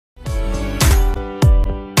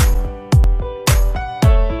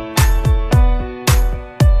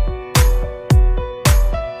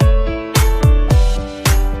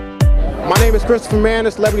name is Christopher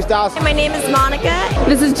Manor, celebrity stylist. My name is Monica.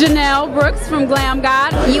 This is Genelle Brooks from Glam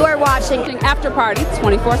God. You are watching After Party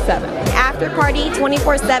 24/7.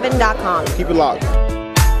 AfterParty247.com. Keep it locked.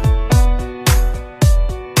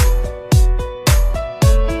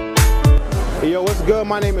 Hey, yo, what's good?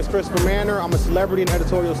 My name is Christopher Manor. I'm a celebrity and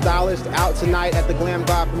editorial stylist out tonight at the Glam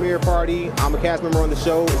God Premiere Party. I'm a cast member on the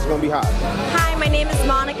show. It's going to be hot. Hi, my name is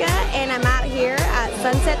Monica, and I'm out here at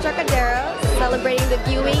Sunset Trocadero celebrating the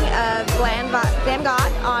viewing of Glam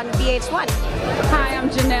God on VH1. Hi,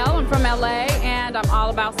 I'm Genelle. I'm from LA, and I'm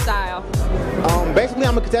all about style. Basically,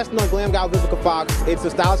 I'm a contestant on Glam God Vivica Fox. It's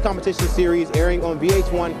a stylist competition series airing on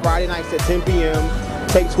VH1 Friday nights at 10 p.m.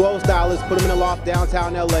 Take 12 stylists, put them in a loft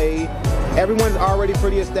downtown LA. Everyone's already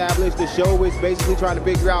pretty established. The show is basically trying to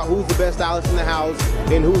figure out who's the best stylist in the house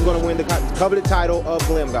and who's going to win the coveted title of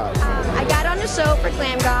Glam God. I got on the show for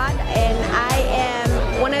Glam God, and I am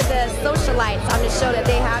one of the socialites on the show that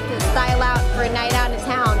they have to style out for a night out in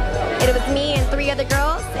town. It was me and 3 other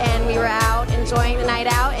girls, and we were out enjoying the night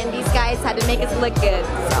out, and these guys had to make us look good.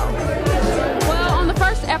 Well, on the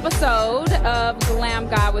first episode of Glam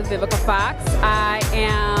God with Vivica Fox, I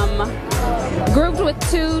am grouped with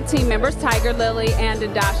 2 team members, Tiger Lily and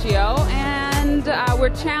Adagio, and we're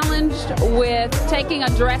challenged with taking a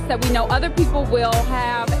dress that we know other people will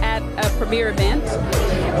have at a premiere event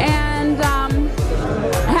and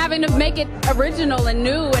having to make it original and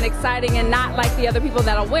new and exciting and not like the other people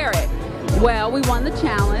that'll wear it. Well, we won the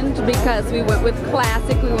challenge because we went with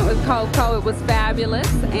classic, we went with Coco, it was fabulous,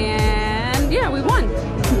 and yeah, we won.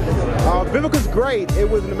 Vivica's great. It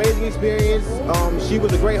was an amazing experience. She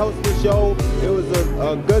was a great host of the show. It was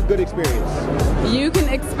a good experience. You can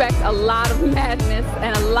expect a lot of madness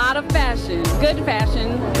and a lot of fashion. Good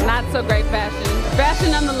fashion, not so great fashion. Fashion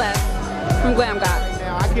nonetheless, from Glam God.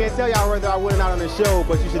 Now, I can't tell y'all whether I win or not on the show,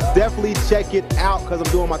 but you should definitely check it out because I'm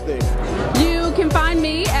doing my thing. You can find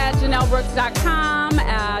me at GenelleBrooks.com,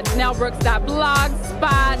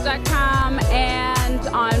 GenelleBrooks.blogspot.com, and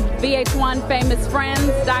on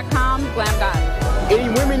VH1FamousFriends.com, Glam God. Any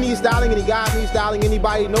women need styling, any guys need styling,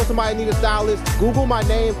 anybody know somebody need a stylist, Google my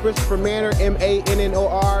name, Christopher Manor,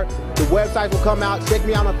 M-A-N-N-O-R. The website will come out. Check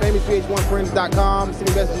me out on FamousVH1Friends.com. Send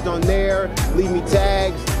me messages on there. Leave me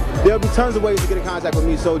tags. There'll be tons of ways to get in contact with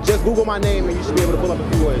me, so just Google my name and you should be able to pull up a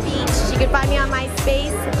few ways. You can find me on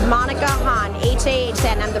MySpace, Monica Han,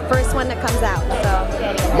 H-A-H-N. I'm the first one that comes out. So.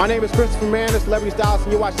 My name is Christopher Manor, celebrity stylist,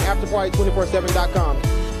 and you're watching AfterParty247.com.